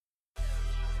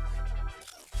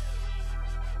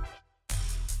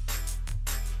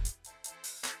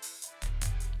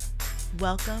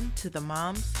Welcome to the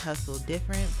Moms Hustle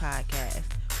Different podcast,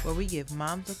 where we give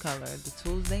moms of color the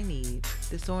tools they need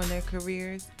to soar in their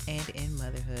careers and in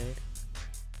motherhood.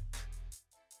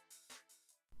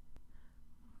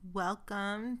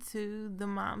 Welcome to the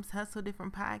Moms Hustle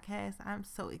Different podcast. I'm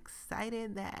so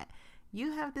excited that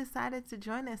you have decided to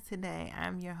join us today.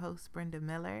 I'm your host, Brenda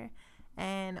Miller,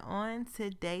 and on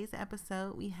today's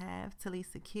episode, we have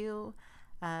Talisa Kiel,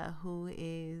 who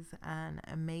is an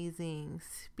amazing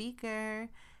speaker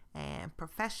and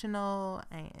professional,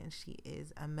 and she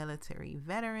is a military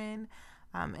veteran.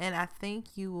 And I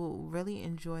think you will really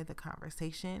enjoy the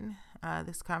conversation.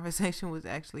 This conversation was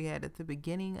actually had at the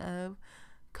beginning of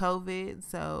COVID,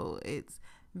 so it's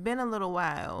been a little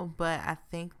while, but I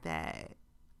think that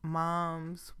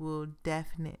moms will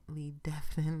definitely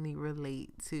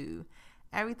relate to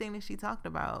everything that she talked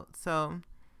about. So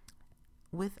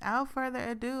without further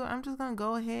ado, I'm just going to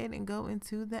go ahead and go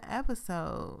into the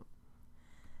episode.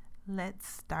 Let's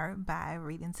start by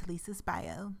reading Talisa's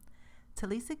bio.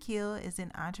 Talisa Kiel is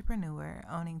an entrepreneur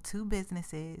owning 2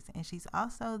 businesses, and she's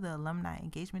also the Alumni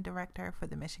Engagement Director for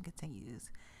The Mission Continues.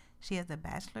 She has a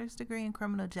bachelor's degree in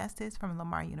criminal justice from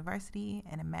Lamar University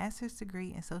and a master's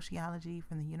degree in sociology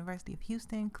from the University of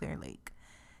Houston, Clear Lake.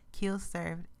 Kiel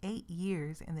served 8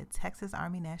 years in the Texas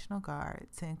Army National Guard,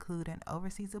 to include an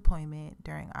overseas deployment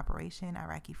during Operation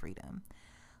Iraqi Freedom.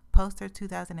 Post her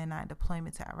 2009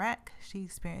 deployment to Iraq, she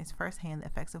experienced firsthand the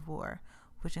effects of war,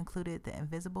 which included the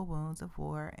invisible wounds of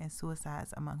war and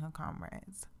suicides among her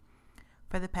comrades.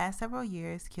 For the past several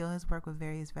years, Kiel has worked with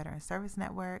various veteran service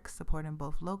networks, supporting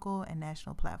both local and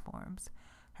national platforms.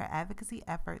 Her advocacy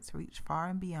efforts reach far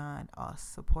and beyond all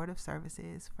supportive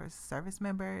services for service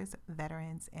members,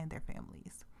 veterans, and their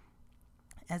families.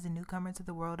 As a newcomer to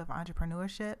the world of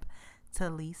entrepreneurship,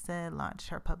 Talisa launched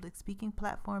her public speaking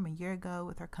platform a year ago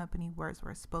with her company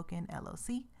Wordsworth Spoken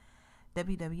LLC.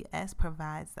 WWS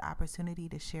provides the opportunity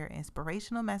to share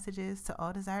inspirational messages to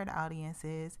all desired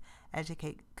audiences,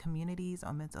 educate communities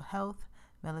on mental health,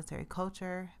 military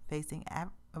culture, facing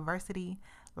adversity,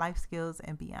 life skills,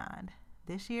 and beyond.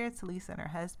 This year, Talisa and her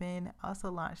husband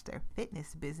also launched their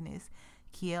fitness business,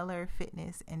 Kieler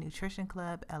Fitness and Nutrition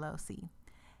Club, LLC.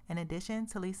 In addition,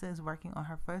 Talisa is working on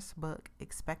her first book,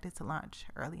 expected to launch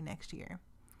early next year.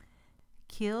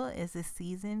 Kiel is a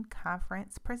seasoned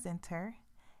conference presenter,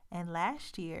 and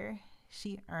last year,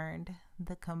 she earned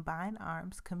the Combined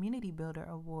Arms Community Builder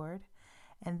Award,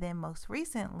 and then most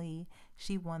recently,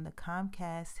 she won the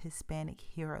Comcast Hispanic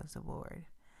Heroes Award.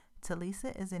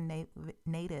 Talisa is a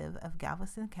native of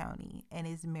Galveston County and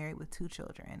is married with 2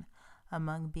 children.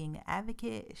 Among being an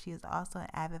advocate, she is also an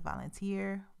avid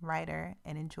volunteer, writer,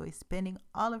 and enjoys spending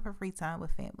all of her free time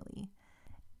with family.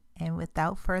 And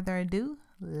without further ado,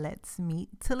 let's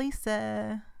meet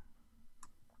Talisa.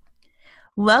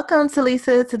 Welcome,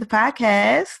 Talisa, to the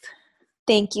podcast.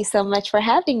 Thank you so much for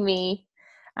having me.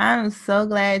 I'm so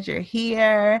glad you're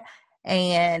here.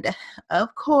 And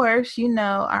of course, you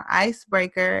know, our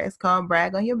icebreaker is called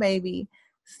Brag on Your Baby.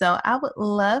 So I would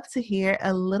love to hear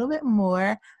a little bit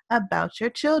more about your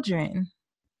children.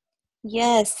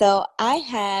 Yes, so I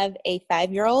have a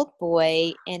 5-year-old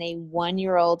boy and a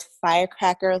 1-year-old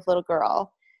firecracker little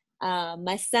girl.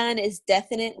 My son is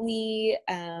definitely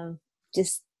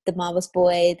just the mama's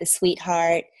boy, the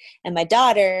sweetheart, and my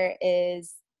daughter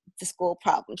is the school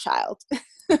problem child.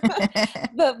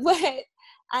 But what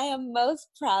I am most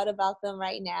proud about them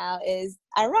right now is,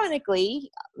 ironically,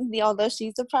 although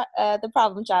she's the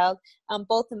problem child,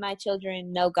 both of my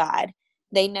children know God.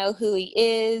 They know who He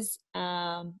is,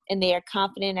 and they are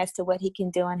confident as to what He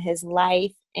can do in his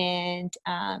life. And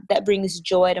that brings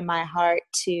joy to my heart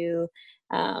to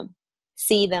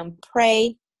see them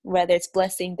pray, whether it's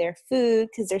blessing their food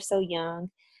because they're so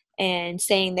young, and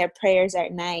saying their prayers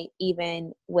at night,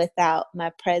 even without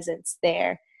my presence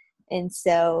there. And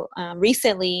so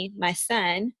recently, my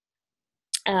son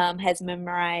has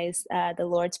memorized the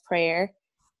Lord's Prayer.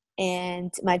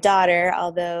 And my daughter,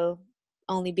 although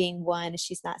only being 1,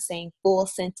 she's not saying full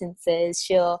sentences,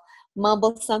 she'll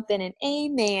mumble something and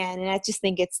amen. And I just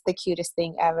think it's the cutest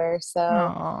thing ever. So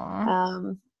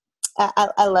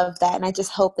I love that. And I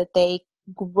just hope that they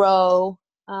grow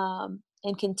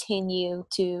and continue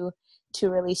to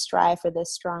really strive for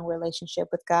this strong relationship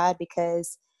with God,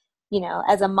 because you know,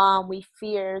 as a mom, we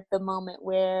fear the moment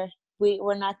where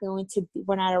we're not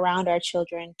around our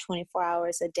children 24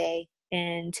 hours a day.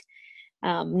 And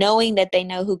knowing that they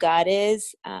know who God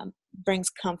is brings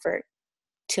comfort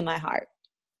to my heart.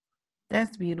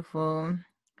 That's beautiful.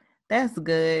 That's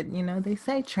good. You know, they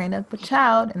say train up a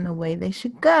child in the way they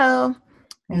should go,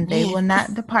 and they will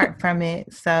not depart from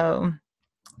it. So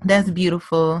that's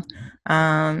beautiful.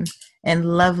 and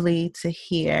lovely to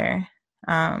hear.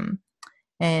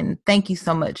 And thank you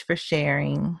so much for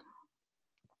sharing.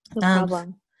 No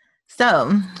problem.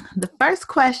 So the first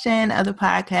question of the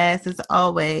podcast is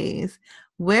always,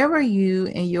 where were you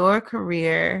in your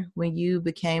career when you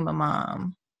became a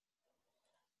mom?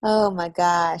 Oh my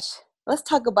gosh. Let's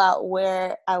talk about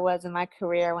where I was in my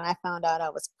career when I found out I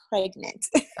was pregnant.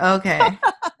 Okay.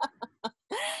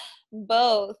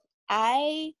 Both.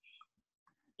 I,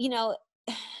 you know,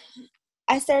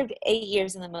 I served 8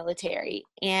 years in the military,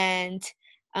 and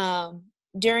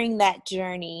during that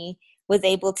journey was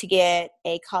able to get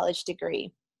a college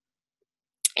degree.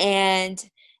 And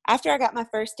after I got my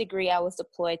first degree, I was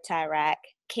deployed to Iraq,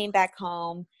 came back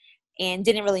home, and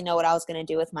didn't really know what I was going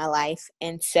to do with my life.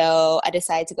 And so I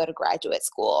decided to go to graduate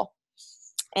school.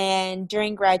 And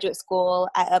during graduate school,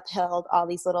 I upheld all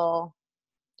these little,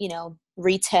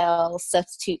 retail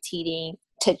substitute teaching,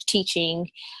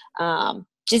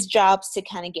 just jobs to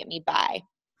kind of get me by.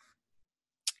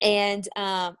 And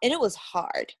it was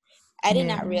hard. I did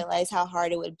not realize how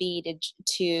hard it would be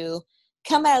to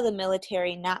come out of the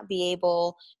military, not be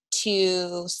able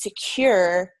to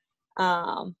secure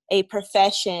a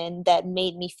profession that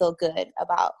made me feel good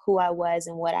about who I was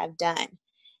and what I've done.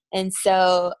 And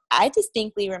so I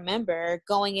distinctly remember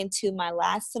going into my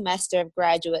last semester of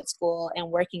graduate school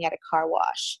and working at a car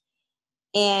wash.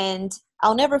 And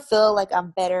I'll never feel like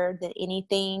I'm better than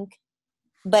anything.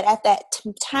 But at that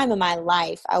time in my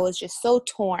life, I was just so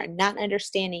torn, not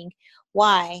understanding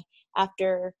why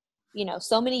after,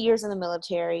 so many years in the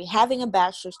military, having a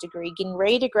bachelor's degree, getting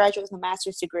ready to graduate with a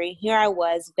master's degree, here I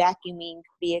was vacuuming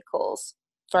vehicles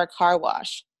for a car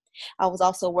wash. I was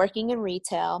also working in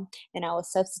retail, and I was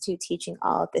substitute teaching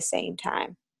all at the same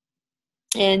time.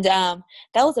 And that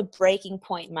was a breaking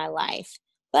point in my life.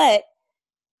 But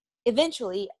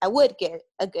eventually, I would get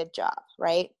a good job,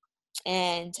 right?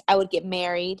 And I would get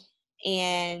married.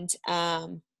 And I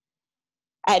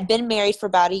had been married for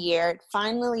about a year.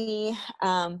 Finally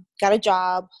got a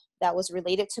job that was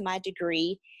related to my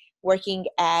degree, working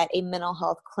at a mental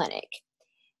health clinic.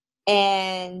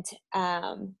 And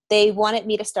they wanted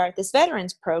me to start this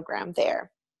veterans program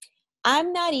there.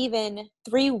 I'm not even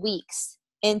 3 weeks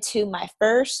into my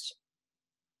first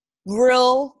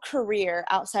real career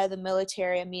outside of the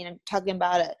military. I mean, I'm talking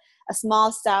about a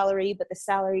small salary, but the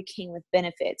salary came with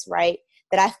benefits, right?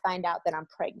 That I find out that I'm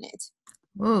pregnant.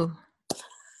 Ooh.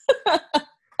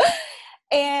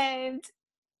 And,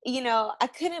 I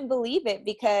couldn't believe it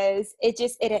because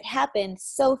it had happened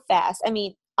so fast. I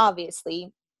mean,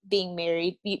 obviously, being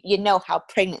married, you know how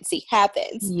pregnancy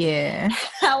happens. Yeah.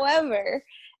 However,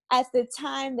 at the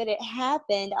time that it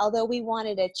happened, although we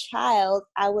wanted a child,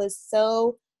 I was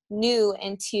so new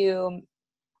into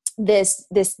this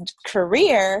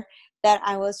career that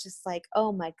I was just like,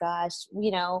 oh my gosh,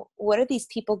 what are these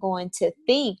people going to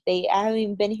think? I haven't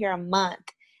even been here a month,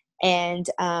 and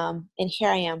here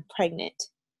I am pregnant.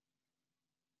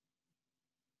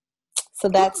 So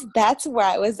that's where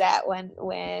I was at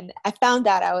when I found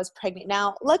out I was pregnant.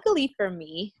 Now, luckily for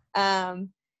me,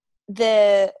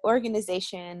 the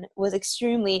organization was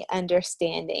extremely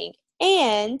understanding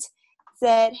and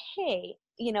said, hey,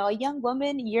 a young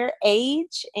woman your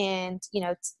age and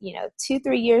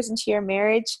 2-3 years into your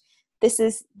marriage, this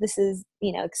is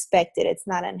expected. It's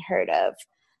not unheard of.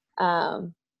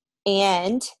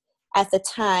 And at the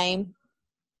time,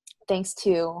 thanks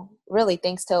to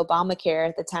Obamacare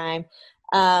at the time,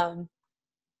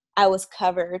 I was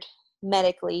covered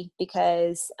medically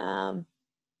because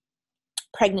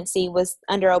pregnancy was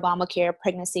under Obamacare.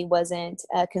 Pregnancy wasn't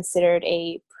considered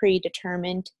a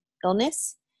predetermined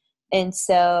illness. And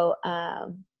so, I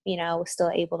was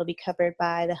still able to be covered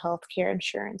by the healthcare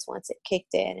insurance once it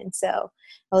kicked in. And so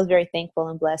I was very thankful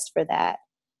and blessed for that.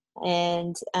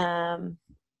 And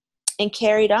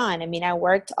carried on. I mean, I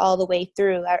worked all the way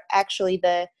through. Actually,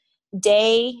 the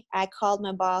day I called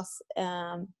my boss,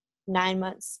 9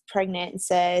 months pregnant, and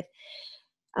said,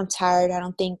 I'm tired. I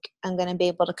don't think I'm going to be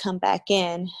able to come back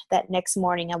in. That next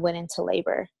morning I went into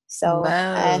labor. So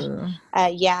I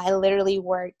literally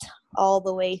worked all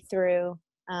the way through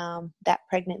that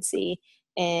pregnancy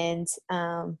and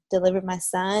delivered my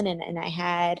son. And I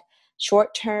had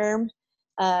short-term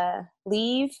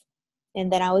leave.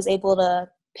 And then I was able to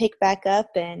pick back up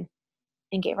and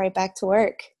get right back to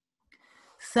work.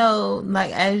 So,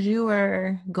 like, as you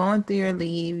were going through your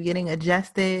leave, getting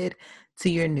adjusted to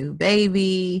your new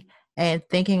baby and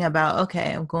thinking about,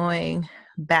 okay, I'm going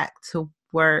back to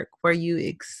work, were you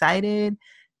excited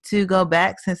to go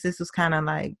back since this was kind of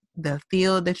like the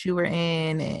field that you were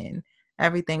in and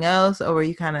everything else? Or were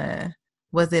you kind of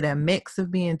Was it a mix of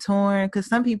being torn? Because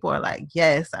some people are like,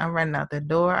 yes, I'm running out the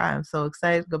door. I'm so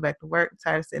excited to go back to work. I'm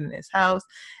tired of sitting in this house.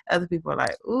 Other people are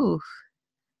like, ooh,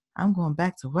 I'm going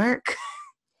back to work.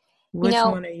 Which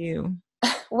one are you?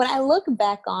 When I look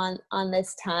back on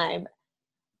this time,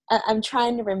 I'm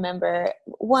trying to remember.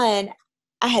 One,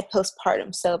 I had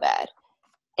postpartum so bad,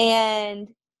 and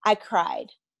I cried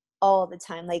all the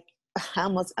time. Like,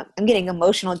 I'm getting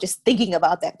emotional just thinking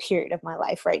about that period of my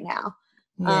life right now.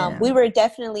 Yeah. We were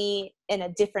definitely in a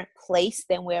different place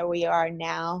than where we are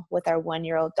now with our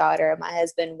 1-year-old daughter. My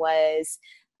husband was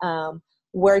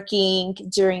working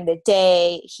during the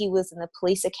day. He was in the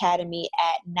police academy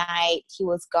at night. He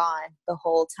was gone the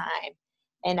whole time.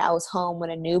 And I was home with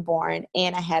a newborn,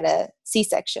 and I had a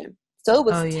C-section. So it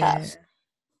was tough.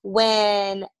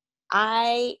 When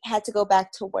I had to go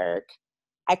back to work,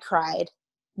 I cried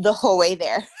the whole way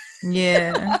there.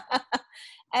 Yeah.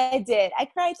 I did. I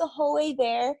cried the whole way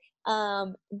there.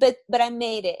 But I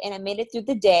made it, and I made it through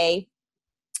the day,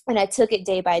 and I took it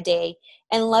day by day.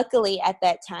 And luckily at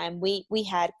that time, we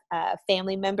had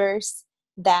family members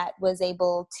that was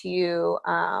able to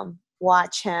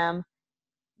watch him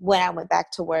when I went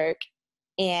back to work.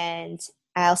 And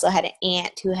I also had an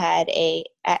aunt who had a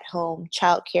at-home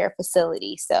child care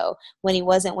facility. So when he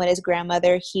wasn't with his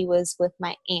grandmother, he was with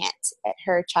my aunt at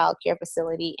her child care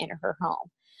facility in her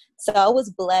home. So I was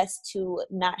blessed to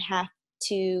not have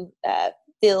to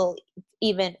feel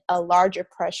even a larger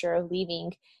pressure of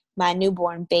leaving my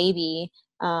newborn baby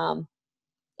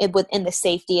within the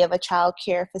safety of a child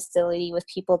care facility with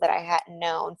people that I hadn't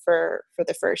known for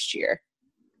the first year.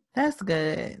 That's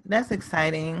good. That's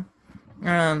exciting.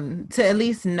 To at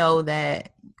least know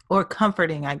that, or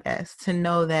comforting, I guess, to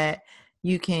know that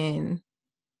you can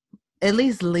at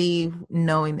least leave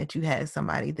knowing that you had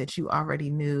somebody that you already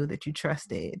knew, that you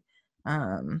trusted,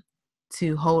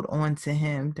 to hold on to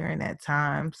him during that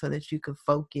time so that you could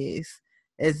focus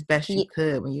as best you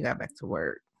could when you got back to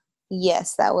work.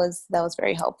 Yes, that was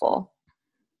very helpful.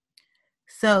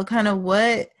 So kind of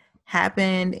what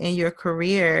happened in your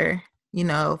career,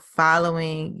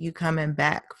 following you coming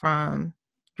back from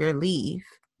your leave?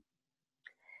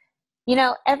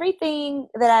 Everything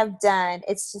that I've done,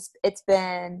 it's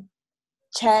been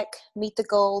check, meet the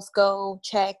goals, go,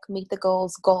 check, meet the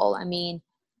goals, goal. I mean,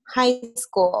 high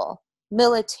school,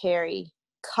 military,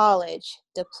 college,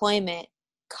 deployment,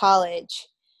 college,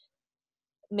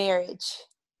 marriage,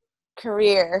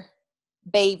 career,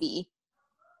 baby.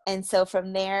 And so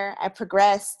from there, I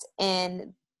progressed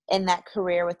in that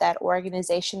career with that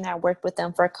organization. I worked with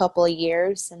them for a couple of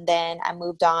years, and then I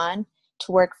moved on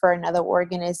to work for another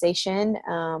organization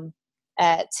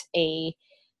at a,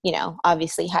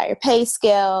 obviously higher pay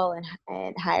scale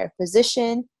and higher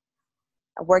position.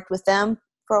 I worked with them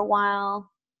for a while.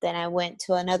 Then I went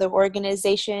to another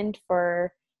organization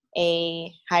for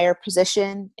a higher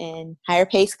position and higher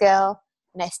pay scale,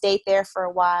 and I stayed there for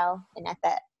a while. And at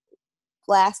that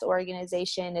last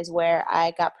organization is where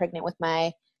I got pregnant with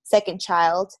my second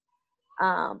child.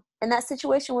 And that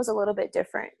situation was a little bit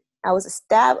different. I was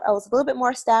a little bit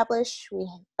more established.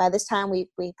 By this time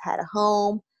we've had a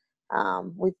home.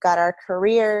 We've got our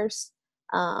careers.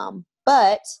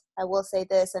 But I will say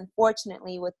this,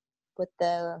 unfortunately, with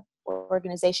the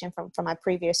organization from my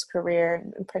previous career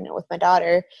and pregnant with my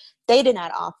daughter, they did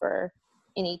not offer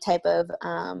any type of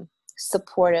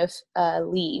supportive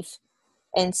leave.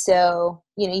 And so,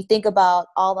 you think about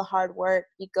all the hard work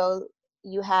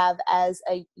you have as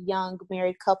a young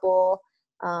married couple,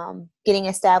 getting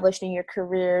established in your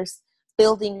careers,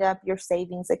 building up your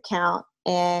savings account,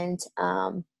 and,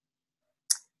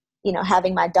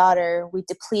 having my daughter, we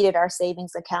depleted our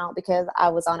savings account because I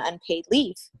was on unpaid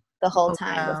leave the whole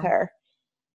time with her.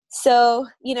 So,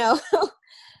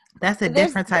 that's a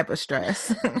different type of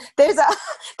stress. there's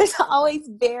always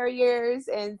barriers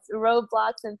and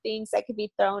roadblocks and things that could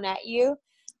be thrown at you.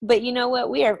 But you know what?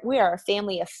 We are a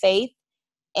family of faith,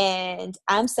 and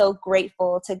I'm so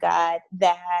grateful to God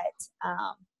that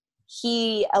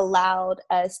He allowed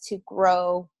us to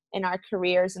grow in our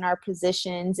careers and our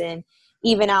positions, and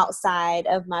even outside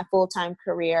of my full-time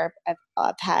career,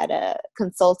 I've had a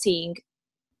consulting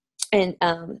and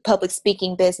public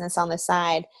speaking business on the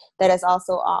side that has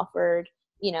also offered,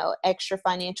 extra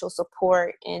financial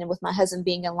support. And with my husband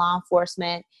being in law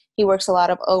enforcement, he works a lot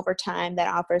of overtime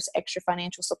that offers extra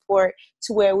financial support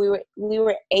to where we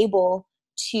were able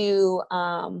to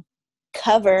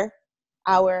cover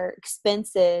our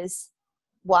expenses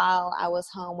while I was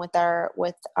home with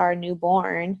our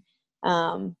newborn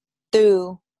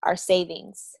through our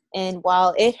savings. And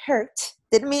while it hurt,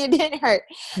 didn't mean it didn't hurt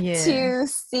to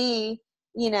see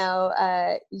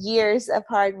years of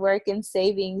hard work and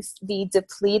savings be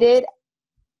depleted,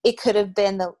 it could have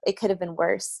been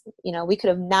worse. We could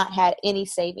have not had any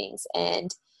savings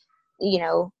and,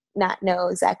 not know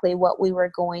exactly what we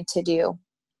were going to do.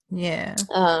 Yeah.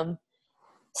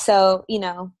 So,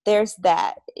 there's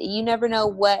that. You never know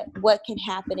what can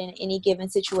happen in any given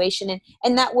situation.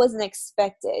 And that wasn't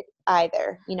expected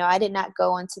either. I did not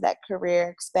go into that career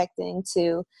expecting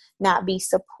to not be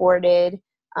supported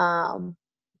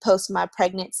post my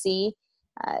pregnancy.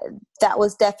 That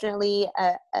was definitely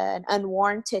an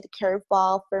unwarranted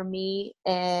curveball for me,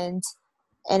 and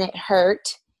it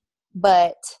hurt.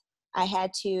 But I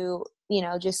had to,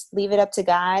 just leave it up to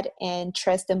God and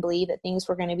trust and believe that things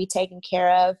were going to be taken care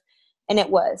of. And it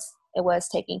was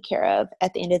taken care of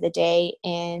at the end of the day.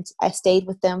 And I stayed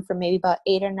with them for maybe about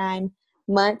 8 or 9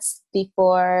 months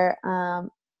before,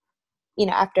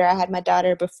 after I had my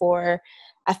daughter, before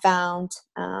I found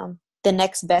the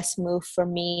next best move for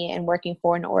me, and working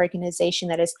for an organization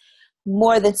that is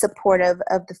more than supportive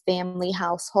of the family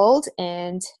household.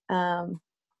 And so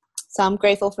I'm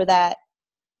grateful for that.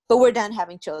 But we're done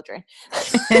having children.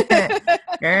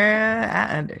 Girl, I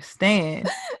understand.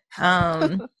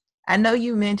 I know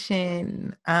you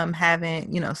mentioned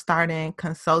having, starting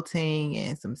consulting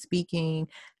and some speaking.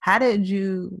 How did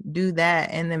you do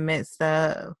that in the midst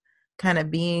of kind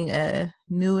of being a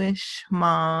newish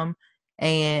mom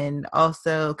and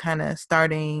also kind of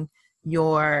starting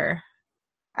your,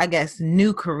 I guess,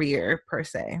 new career per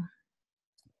se?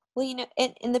 Well,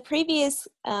 in the previous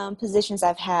positions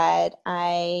I've had,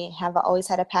 I have always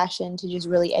had a passion to just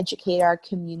really educate our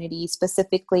community,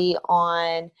 specifically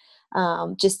on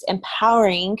just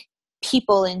empowering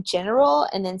people in general,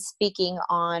 and then speaking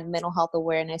on mental health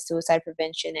awareness, suicide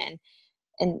prevention,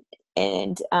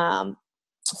 and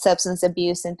substance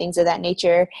abuse and things of that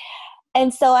nature.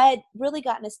 And so I had really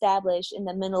gotten established in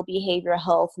the mental behavioral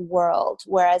health world,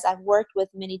 whereas I've worked with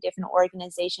many different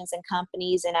organizations and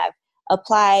companies, and I've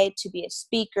applied to be a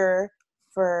speaker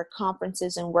for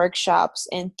conferences and workshops.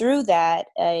 And through that,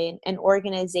 an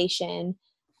organization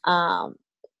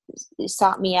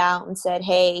sought me out and said,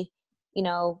 hey,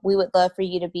 we would love for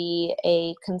you to be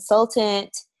a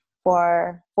consultant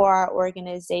for our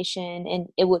organization, and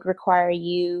it would require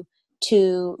you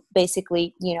to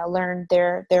basically, learn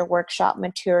their workshop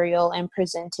material and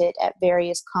present it at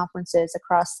various conferences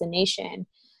across the nation.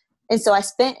 And so I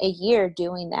spent a year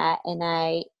doing that, and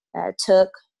I took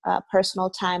personal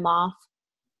time off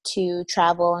to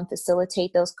travel and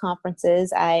facilitate those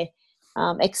conferences. I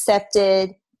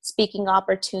accepted speaking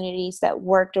opportunities that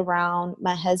worked around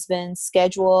my husband's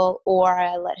schedule, or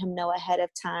I let him know ahead of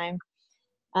time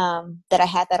that I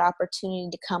had that opportunity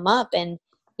to come up. And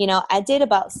I did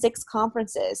about 6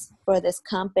 conferences for this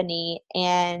company,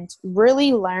 and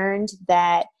really learned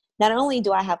that not only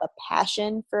do I have a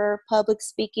passion for public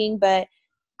speaking, but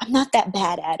I'm not that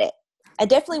bad at it. I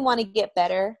definitely want to get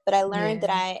better, but I learned that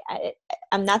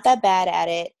I'm not that bad at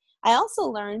it. I also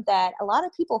learned that a lot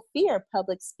of people fear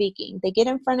public speaking. They get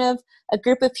in front of a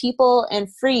group of people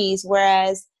and freeze,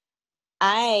 whereas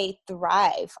I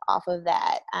thrive off of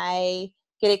that. I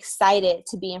get excited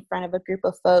to be in front of a group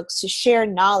of folks to share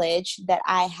knowledge that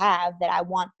I have, that I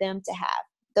want them to have.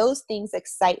 Those things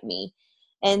excite me.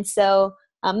 And so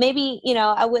maybe,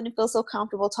 I wouldn't feel so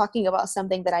comfortable talking about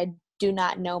something that I do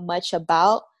not know much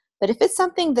about. But if it's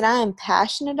something that I'm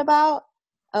passionate about,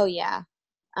 oh yeah,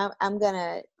 I'm going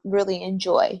to really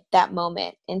enjoy that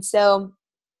moment. And so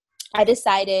I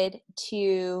decided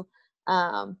to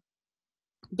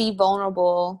be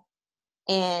vulnerable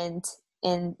and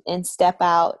step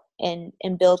out and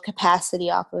build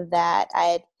capacity off of that. I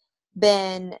had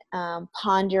been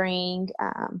pondering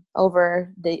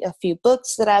over a few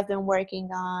books that I've been working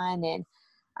on, and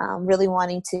really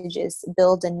wanting to just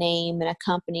build a name and a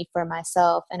company for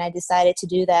myself. And I decided to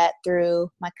do that through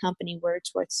my company,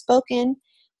 Words Worth Spoken,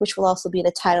 which will also be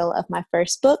the title of my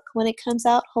first book when it comes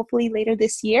out, hopefully later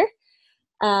this year.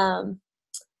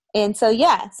 And so,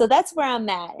 so that's where I'm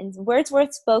at. And Words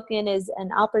Worth Spoken is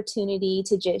an opportunity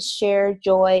to just share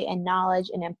joy and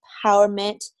knowledge and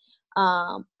empowerment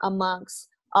amongst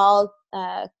all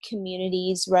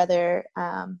communities, rather,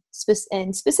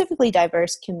 and specifically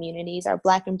diverse communities, our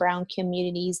Black and Brown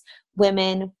communities,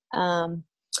 women,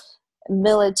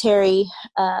 military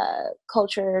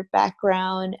culture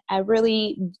background. I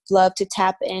really love to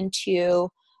tap into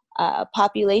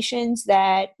populations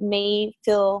that may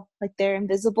feel like they're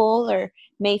invisible, or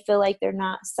may feel like they're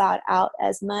not sought out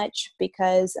as much,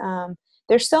 because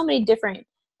there's so many different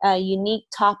unique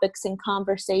topics and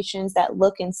conversations that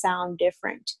look and sound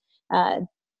different.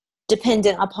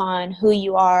 dependent upon who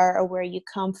you are or where you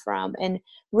come from, and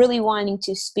really wanting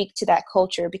to speak to that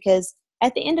culture, because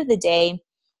at the end of the day,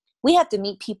 we have to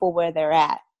meet people where they're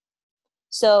at.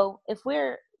 So if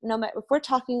we're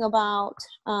talking about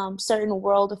certain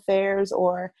world affairs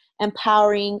or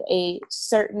empowering a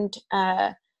certain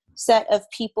set of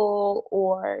people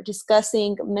or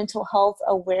discussing mental health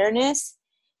awareness,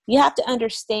 you have to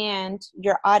understand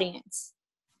your audience.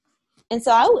 And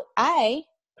so I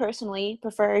personally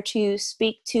prefer to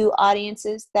speak to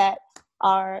audiences that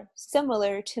are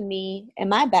similar to me and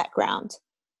my background.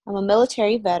 I'm a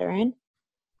military veteran.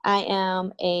 I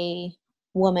am a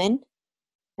woman,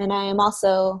 and I am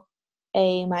also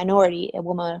a minority, a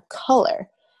woman of color.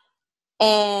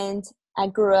 And I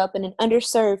grew up in an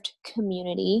underserved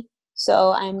community,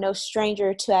 so I'm no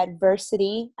stranger to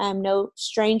adversity. I'm no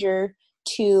stranger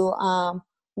to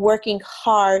working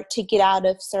hard to get out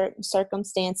of certain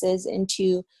circumstances and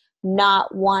to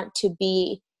not want to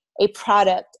be a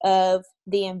product of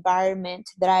the environment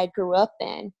that I grew up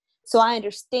in. So I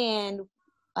understand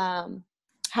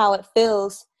how it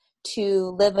feels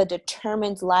to live a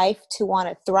determined life, to want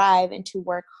to thrive and to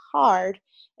work hard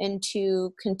and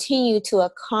to continue to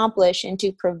accomplish and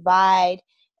to provide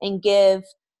and give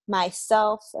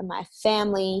myself and my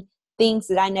family things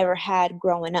that I never had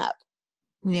growing up.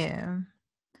 Yeah.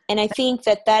 And I think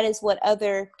that that is what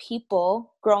other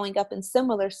people growing up in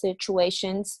similar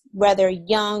situations, whether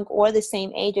young or the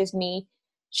same age as me,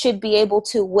 should be able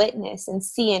to witness and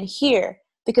see and hear.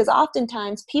 Because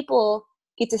oftentimes people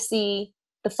get to see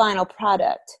the final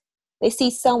product. They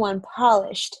see someone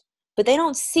polished, but they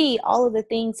don't see all of the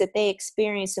things that they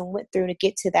experienced and went through to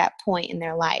get to that point in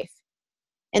their life.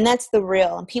 And that's the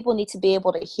real. And people need to be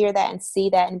able to hear that and see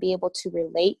that and be able to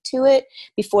relate to it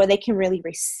before they can really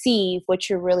receive what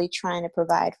you're really trying to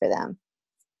provide for them.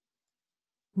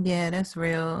 Yeah, that's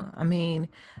real. I mean,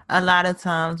 a lot of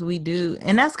times we do.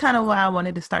 And that's kind of why I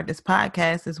wanted to start this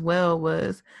podcast as well,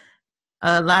 was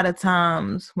a lot of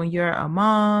times when you're a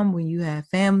mom, when you have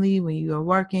family, when you are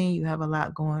working, you have a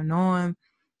lot going on.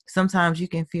 Sometimes you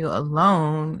can feel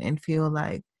alone and feel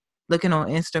like looking on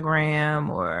Instagram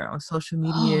or on social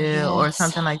media or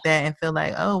something like that and feel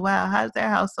like, oh, wow, how's their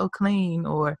house so clean?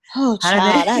 Or how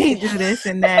child, do they do this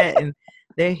and that? And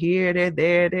they're here, they're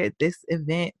there, they're at this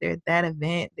event, they're at that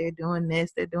event, they're doing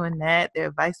this, they're doing that, they're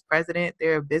a vice president,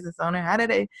 they're a business owner. How do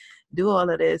they do all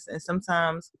of this? And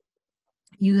sometimes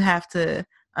you have to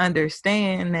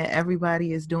understand that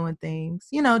everybody is doing things,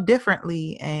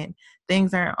 differently, and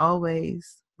things aren't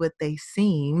always what they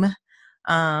seem.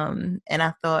 And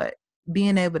I thought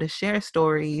being able to share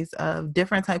stories of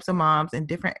different types of moms and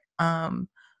different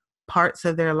parts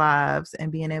of their lives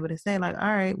and being able to say like,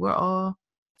 all right, we're all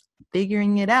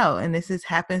figuring it out. And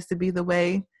happens to be the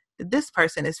way that this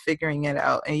person is figuring it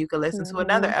out. And you can listen to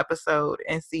another episode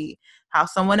and see how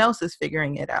someone else is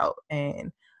figuring it out.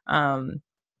 And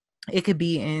it could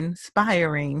be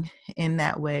inspiring in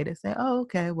that way to say, oh,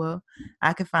 okay, well,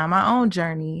 I could find my own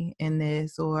journey in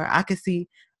this, or I could see,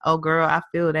 oh, girl, I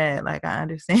feel that. Like, I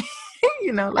understand,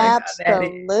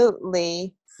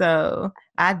 Absolutely. So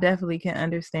I definitely can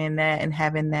understand that, and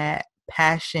having that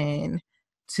passion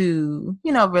to,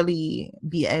 really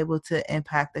be able to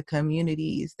impact the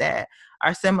communities that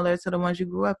are similar to the ones you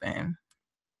grew up in.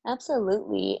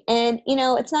 Absolutely. And,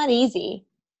 it's not easy.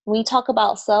 When you talk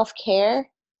about self-care,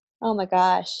 oh my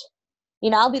gosh.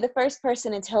 I'll be the first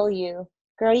person to tell you,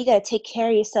 girl, you got to take care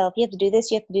of yourself. You have to do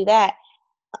this, you have to do that.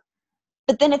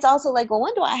 But then it's also like, well,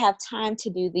 when do I have time to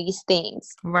do these things?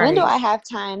 Right. When do I have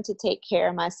time to take care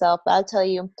of myself? I'll tell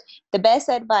you, the best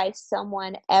advice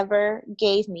someone ever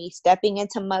gave me stepping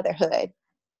into motherhood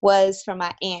was from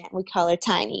my aunt. We call her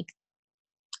Tiny.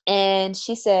 And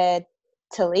she said,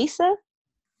 Talisa,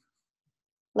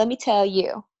 let me tell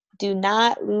you, do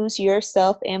not lose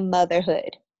yourself in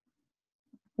motherhood.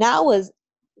 Now I was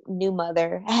new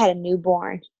mother. I had a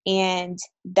newborn, and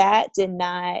that did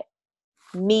not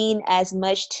mean as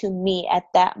much to me at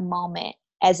that moment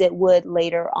as it would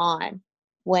later on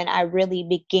when I really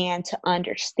began to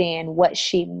understand what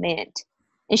she meant.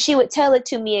 And she would tell it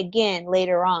to me again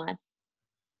later on.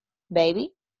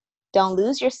 Baby, don't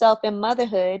lose yourself in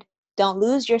motherhood. Don't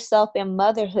lose yourself in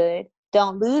motherhood.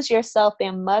 Don't lose yourself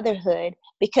in motherhood,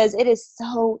 because it is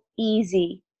so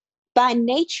easy. By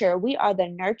nature, we are the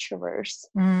nurturers.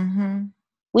 Mm-hmm.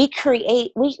 We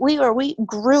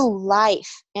grew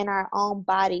life in our own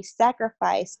bodies,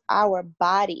 sacrificed our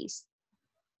bodies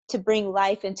to bring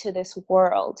life into this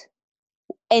world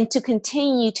and to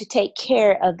continue to take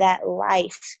care of that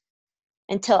life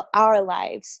until our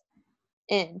lives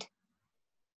end.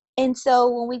 And so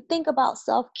when we think about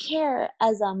self-care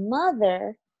as a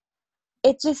mother,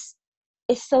 it just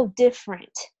it's so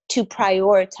different to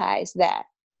prioritize that.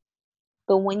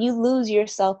 But when you lose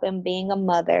yourself in being a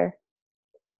mother,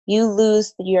 you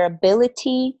lose your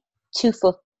ability to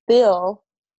fulfill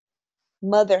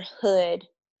motherhood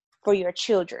for your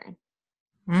children.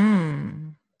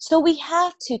 Mm. So we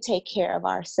have to take care of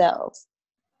ourselves.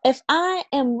 If I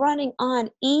am running on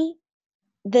E,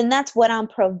 then that's what I'm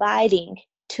providing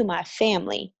to my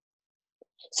family.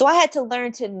 So I had to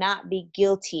learn to not be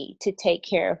guilty to take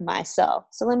care of myself.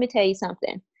 So let me tell you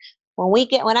something.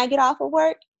 When I get off of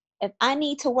work, if I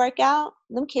need to work out,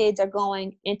 them kids are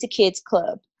going into kids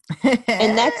club.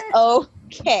 And that's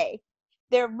okay.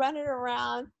 They're running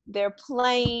around, they're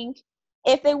playing.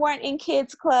 If they weren't in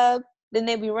kids club, then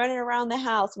they'd be running around the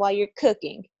house while you're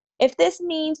cooking. If this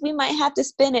means we might have to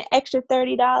spend an extra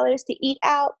 $30 to eat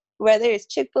out, whether it's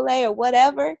Chick-fil-A or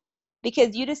whatever,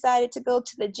 because you decided to go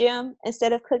to the gym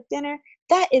instead of cook dinner,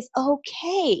 that is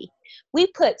okay. We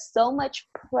put so much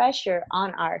pressure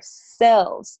on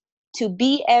ourselves to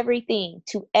be everything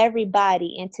to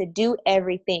everybody and to do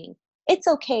everything. It's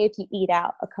okay if you eat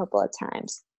out a couple of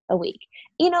times a week.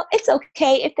 It's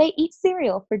okay if they eat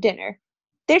cereal for dinner.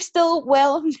 They're still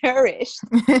well nourished.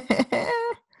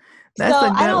 That's So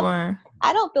a good one.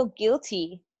 I don't feel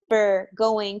guilty for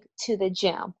going to the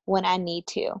gym when I need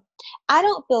to. I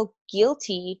don't feel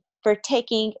guilty for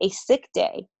taking a sick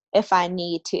day if I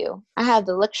need to. I have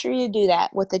the luxury to do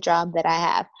that with the job that I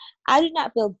have. I do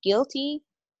not feel guilty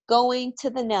going to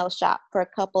the nail shop for a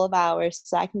couple of hours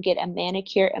so I can get a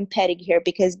manicure and pedicure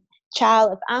because,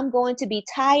 child, if I'm going to be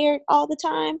tired all the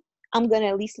time, I'm going to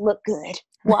at least look good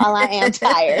while I am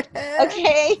tired.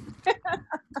 Okay?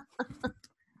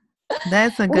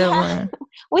 That's a we good have one.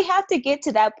 we have to get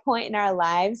to that point in our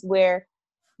lives where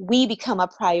we become a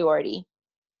priority,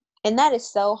 and that is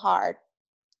so hard.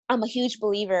 I'm a huge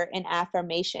believer in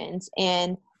affirmations,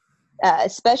 and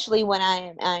especially when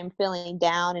I'm feeling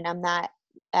down and I'm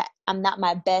not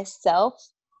my best self.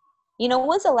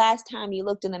 When's the last time you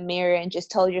looked in the mirror and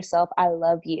just told yourself, I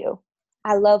love you,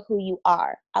 I love who you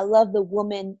are, I love the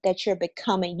woman that you're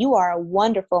becoming, you are a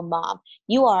wonderful mom,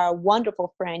 you are a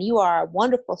wonderful friend, you are a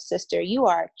wonderful sister, you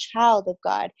are a child of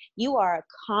God, you are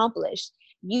accomplished,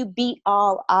 you beat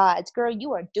all odds, girl,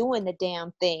 you are doing the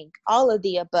damn thing, all of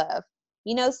the above.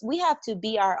 We have to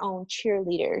be our own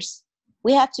cheerleaders.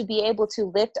 We have to be able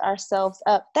to lift ourselves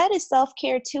up. That is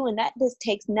self-care too, and that just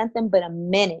takes nothing but a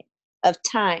minute of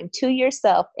time to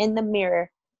yourself in the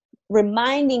mirror,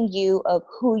 reminding you of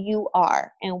who you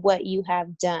are and what you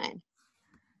have done.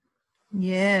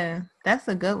 Yeah, that's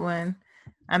a good one.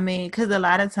 I mean, because a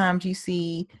lot of times you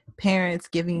see parents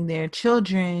giving their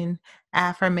children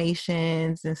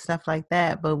affirmations and stuff like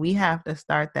that, but we have to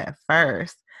start that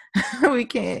first. We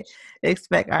can't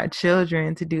expect our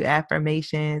children to do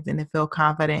affirmations and to feel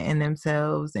confident in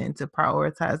themselves and to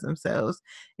prioritize themselves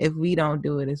if we don't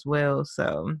do it as well.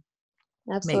 So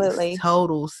makes Absolutely.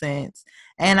 total sense.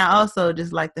 And I also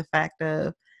just like the fact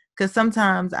of, because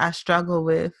sometimes I struggle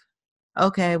with,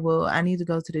 okay, well, I need to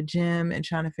go to the gym and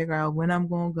trying to figure out when I'm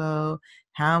going to go,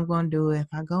 how I'm going to do it. If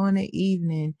I go in the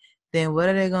evening, then what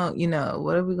are they going to,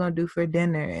 what are we going to do for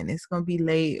dinner? And it's going to be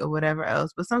late or whatever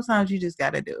else. But sometimes you just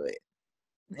got to do it.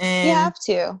 You And have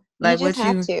to. You like just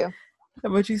have to.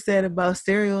 what you said about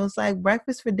cereal, it's like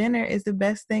breakfast for dinner is the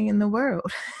best thing in the world.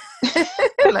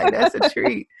 Like that's a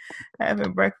treat.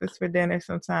 Having breakfast for dinner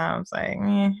sometimes, like,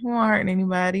 it won't hurt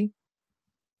anybody.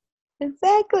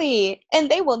 Exactly. And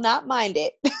they will not mind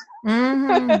it.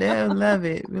 They'll love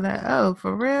it. Be like, oh,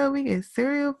 for real? We get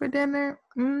cereal for dinner?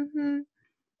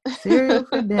 Cereal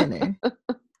for dinner.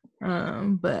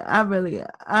 But I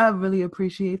really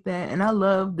appreciate that. And I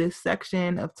love this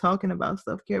section of talking about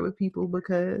self-care with people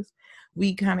because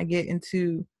we kind of get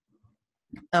into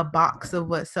a box of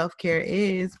what self-care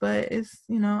is, but it's,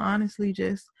 honestly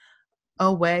just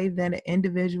a way that an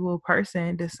individual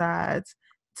person decides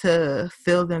to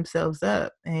fill themselves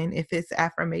up. And if it's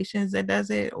affirmations that does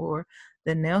it, or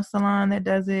the nail salon that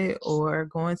does it, or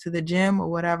going to the gym, or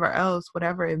whatever else,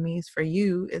 whatever it means for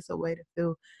you, it's a way to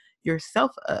fill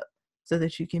yourself up so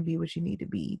that you can be what you need to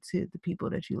be to the people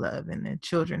that you love and the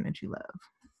children that you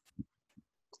love.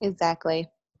 Exactly.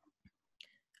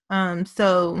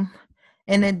 So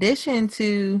in addition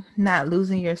to not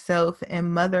losing yourself in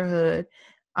motherhood,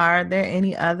 are there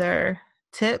any other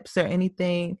tips or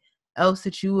anything else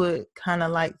that you would kind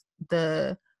of like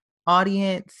the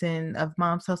audience and of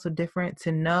Moms Hustle Different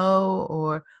to know,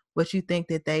 or what you think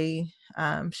that they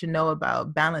should know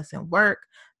about balancing work,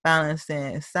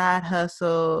 balancing side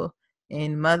hustle,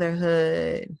 and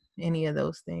motherhood, any of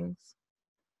those things?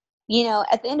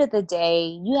 At the end of the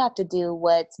day, you have to do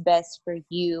what's best for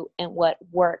you and what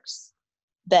works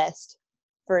best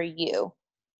for you.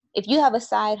 If you have a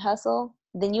side hustle,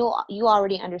 then you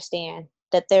already understand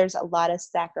that there's a lot of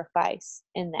sacrifice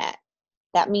in that.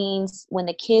 That means when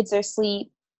the kids are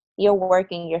asleep, you're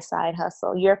working your side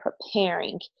hustle, you're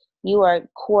preparing, you are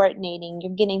coordinating,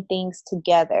 you're getting things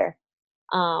together.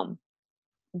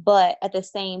 But at the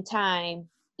same time,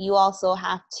 you also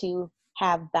have to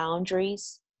have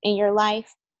boundaries in your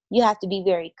life. You have to be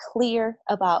very clear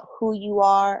about who you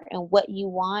are and what you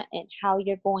want and how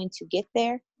you're going to get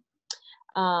there.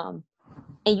 Um,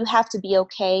 and you have to be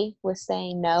okay with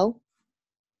saying no,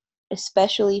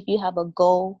 especially if you have a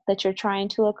goal that you're trying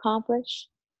to accomplish.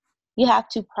 You have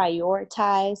to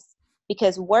prioritize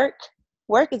because work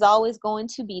is always going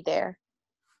to be there.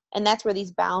 And that's where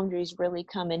these boundaries really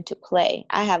come into play.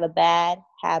 I have a bad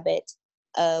habit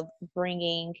of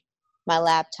bringing my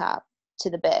laptop to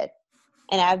the bed.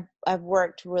 And I've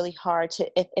worked really hard to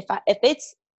if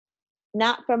it's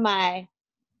not for my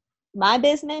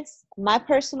business, my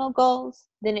personal goals,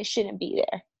 then it shouldn't be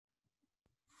there.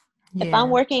 If I'm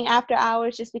Yeah. working after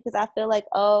hours just because I feel like,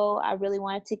 oh, I really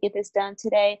wanted to get this done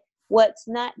today, what's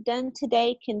not done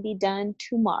today can be done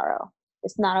tomorrow.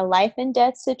 It's not a life and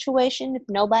death situation. If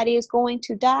nobody is going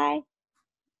to die,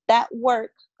 that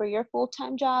work for your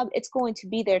full-time job, it's going to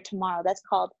be there tomorrow. That's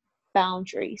called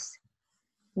boundaries.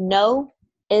 No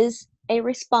is a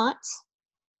response.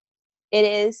 It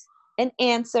is an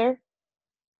answer,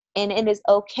 and it is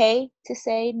okay to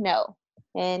say no.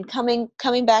 And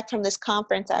coming back from this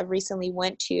conference I recently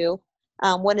went to,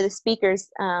 one of the speakers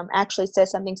actually said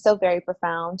something so very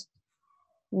profound.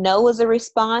 No is a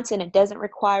response, and it doesn't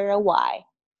require a why.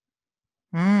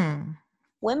 Mm.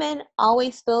 Women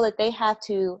always feel that they have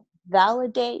to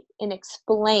validate and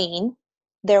explain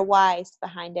their whys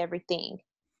behind everything,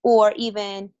 or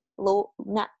even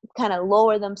not kind of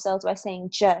lower themselves by saying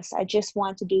I just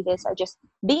want to do this. I just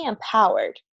be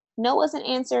empowered. No is an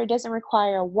answer. It doesn't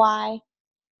require a why.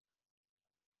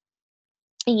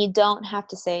 And you don't have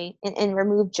to say and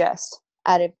remove just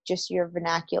out of just your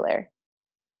vernacular.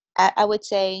 I would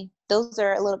say those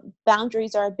are a little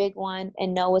boundaries are a big one,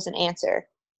 and no is an answer.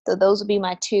 So those would be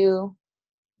my two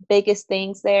biggest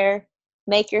things there.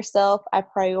 Make yourself a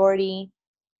priority.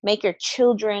 Make your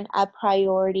children a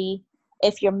priority.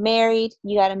 If you're married,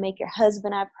 you got to make your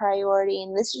husband a priority.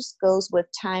 And this just goes with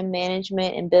time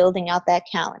management and building out that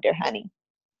calendar, honey.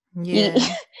 You,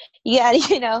 Yeah. you got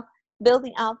to,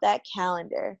 building out that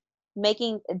calendar,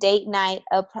 making date night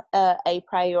a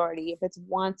priority. If it's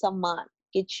once a month,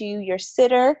 get you your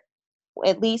sitter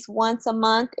at least once a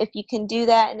month if you can do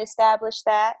that and establish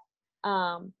that.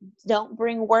 Don't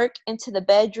bring work into the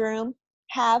bedroom.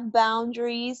 Have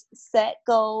boundaries, set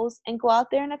goals, and go out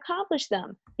there and accomplish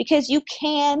them because you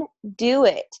can do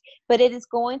it. But it is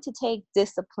going to take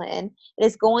discipline. It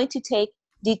is going to take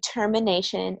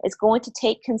determination. It's going to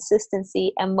take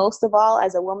consistency. And most of all,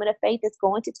 as a woman of faith, it's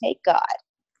going to take God.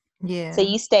 So Yeah.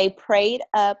 you stay prayed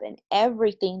up in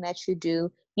everything that you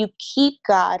do. You keep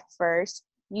God first.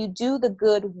 You do the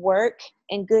good work,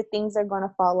 and good things are going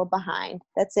to follow behind.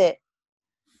 That's it.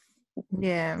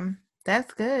 Yeah.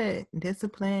 That's good.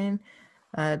 Discipline,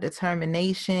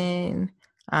 determination,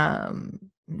 um,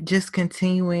 just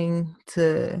continuing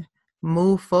to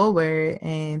move forward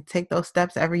and take those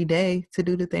steps every day to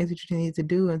do the things that you need to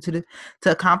do and to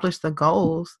accomplish the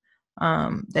goals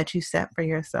that you set for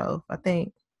yourself. I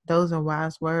think those are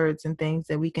wise words and things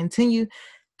that we continue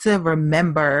to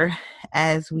remember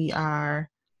as we are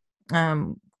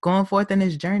going forth in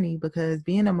this journey, because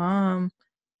being a mom,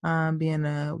 being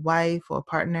a wife or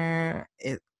partner,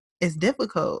 it's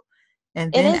difficult.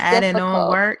 And It then is adding on difficult.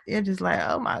 work, you're just like,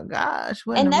 oh my gosh,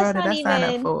 what in the And world did I sign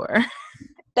up for?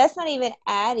 that's not even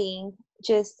adding,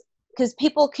 just because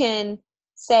people can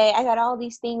say, I got all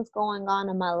these things going on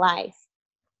in my life.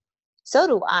 So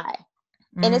do I.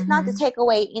 And it's not to Mm-hmm. take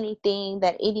away anything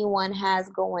that anyone has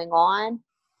going on,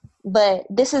 but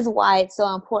this is why it's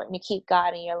so important to keep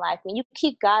God in your life. When you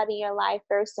keep God in your life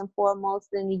first and foremost,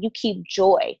 then you keep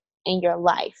joy in your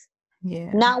life.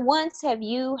 Yeah. Not once have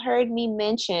you heard me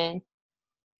mention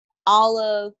all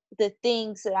of the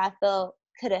things that I felt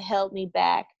could have held me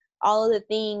back, all of the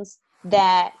things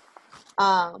that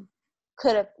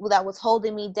that was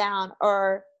holding me down,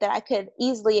 or that I could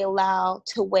easily allow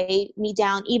to weigh me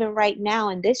down, even right now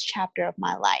in this chapter of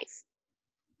my life.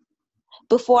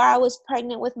 Before I was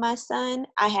pregnant with my son,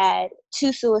 I had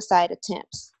 2 suicide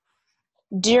attempts.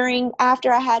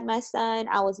 After I had my son,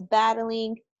 I was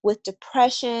battling with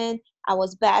depression. I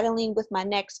was battling with my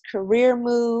next career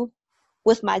move.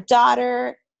 With my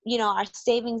daughter, our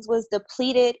savings was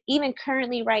depleted. Even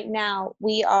currently right now,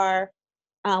 we are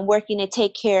working to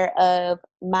take care of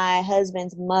my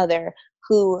husband's mother,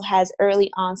 who has early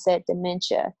onset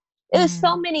dementia. There's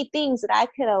so many things that I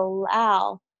could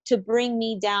allow to bring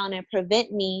me down and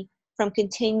prevent me from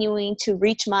continuing to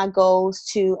reach my goals,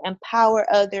 to empower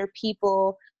other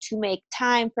people, to make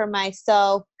time for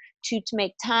myself, to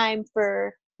make time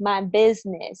for my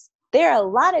business. There are a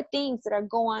lot of things that are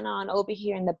going on over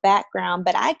here in the background,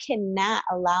 but I cannot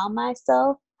allow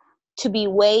myself to be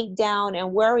weighed down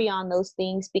and worry on those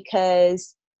things,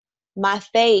 because my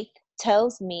faith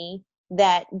tells me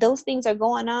that those things are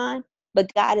going on,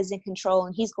 but God is in control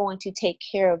and he's going to take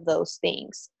care of those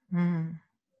things.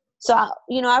 So,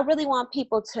 I really want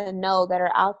people to know that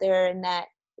are out there and that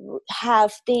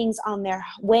have things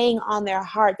weighing on their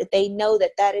heart, that they know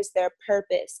that that is their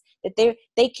purpose, that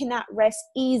they cannot rest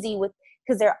easy with,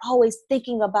 because they're always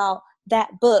thinking about that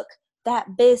book,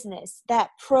 that business,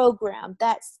 that program,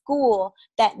 that school,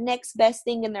 that next best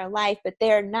thing in their life, but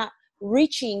they're not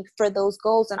reaching for those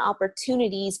goals and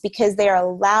opportunities because they're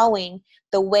allowing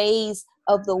the ways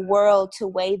of the world to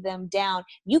weigh them down.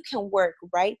 You can work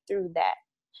right through that.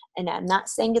 And I'm not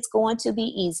saying it's going to be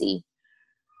easy.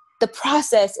 The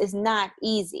process is not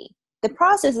easy. The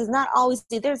process is not always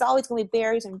easy. There's always going to be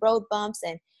barriers and road bumps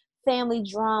and family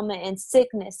drama and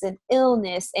sickness and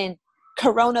illness and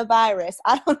coronavirus.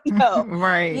 I don't know.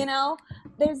 Right.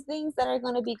 There's things that are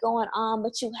going to be going on,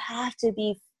 but you have to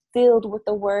be filled with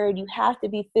the word. You have to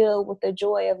be filled with the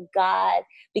joy of God,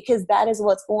 because that is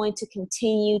what's going to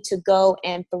continue to go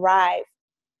and thrive.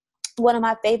 One of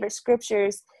my favorite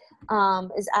scriptures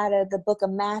is out of the book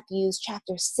of Matthew,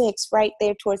 chapter 6, right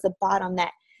there towards the bottom,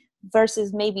 that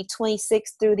verses maybe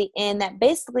 26 through the end, that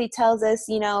basically tells us,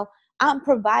 I'm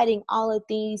providing all of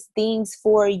these things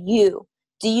for you.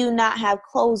 Do you not have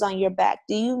clothes on your back?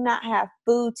 Do you not have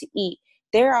food to eat?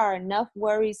 There are enough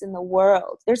worries in the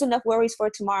world. There's enough worries for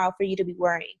tomorrow for you to be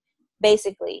worrying.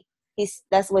 Basically,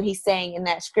 that's what he's saying in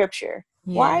that scripture.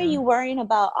 Yeah. Why are you worrying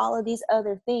about all of these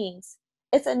other things?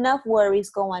 It's enough worries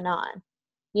going on.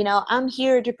 I'm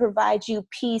here to provide you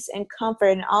peace and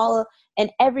comfort and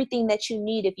everything that you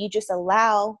need, if you just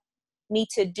allow me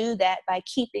to do that by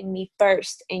keeping me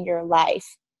first in your life.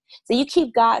 So you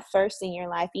keep God first in your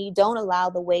life, and you don't allow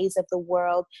the ways of the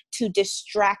world to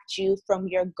distract you from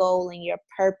your goal and your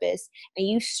purpose, and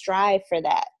you strive for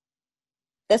that.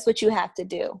 That's what you have to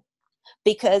do,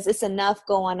 because it's enough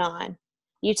going on.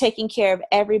 You're taking care of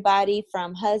everybody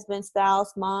from husband,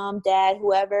 spouse, mom, dad,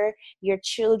 whoever, your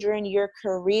children, your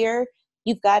career.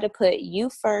 You've got to put you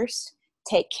first,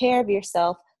 take care of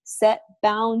yourself, set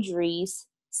boundaries,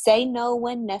 say no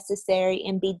when necessary,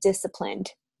 and be disciplined.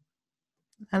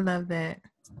 I love that.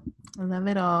 I love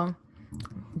it all.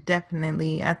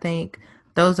 Definitely. I think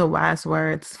those are wise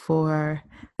words for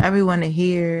everyone to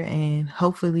hear, and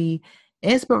hopefully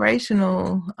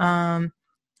inspirational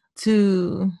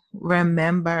to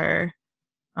remember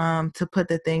to put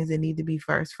the things that need to be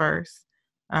first,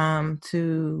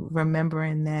 to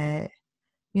remembering that,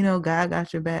 God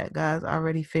got your back. God's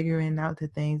already figuring out the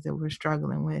things that we're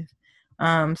struggling with.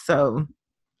 So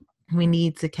we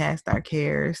need to cast our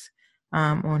cares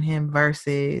on him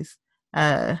versus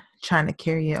trying to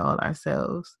carry it all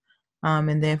ourselves.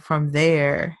 And then from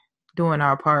there, doing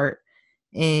our part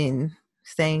in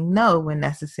saying no when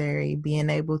necessary, being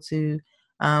able to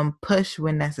push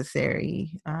when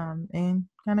necessary, and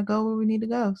kind of go where we need to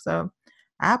go. So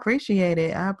I appreciate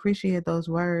it. I appreciate those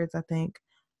words. I think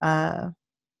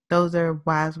those are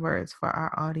wise words for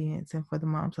our audience and for the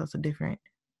Moms Hustle Different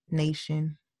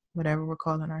Nation, whatever we're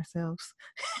calling ourselves.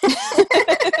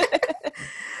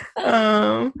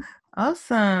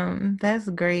 Awesome. That's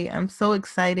great. I'm so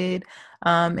excited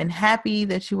and happy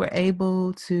that you were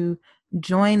able to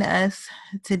join us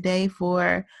today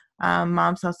for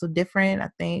Moms Hustle Different. I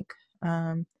think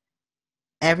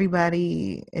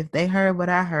everybody, if they heard what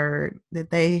I heard, that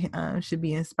they should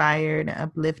be inspired and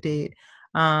uplifted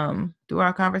through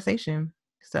our conversation.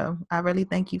 So I really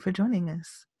thank you for joining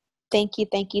us. Thank you.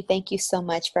 Thank you. Thank you so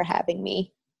much for having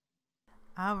me.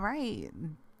 All right.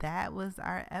 That was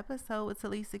our episode with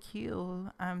Talisa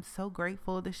Q. I'm so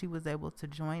grateful that she was able to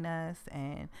join us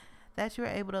and that you were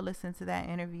able to listen to that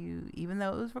interview. Even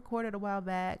though it was recorded a while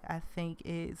back, I think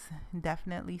it's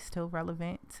definitely still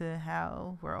relevant to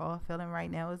how we're all feeling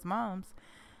right now as moms.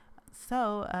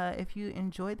 So if you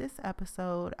enjoyed this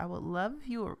episode, I would love if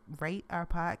you would rate our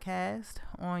podcast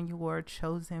on your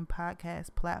chosen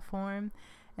podcast platform.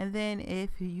 And then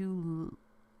if you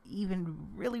even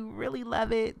really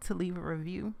love it, to leave a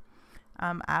review.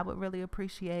 I would really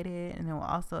appreciate it, and it will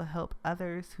also help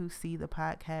others who see the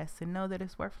podcast to know that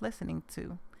it's worth listening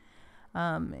to.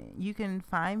 You can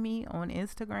find me on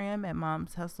Instagram at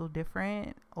Moms Hustle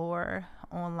Different, or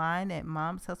online at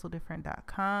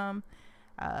momshustledifferent.com.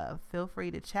 Feel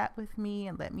free to chat with me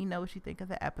and let me know what you think of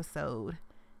the episode.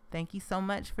 Thank you so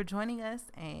much for joining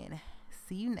us, and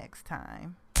see you next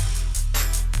time.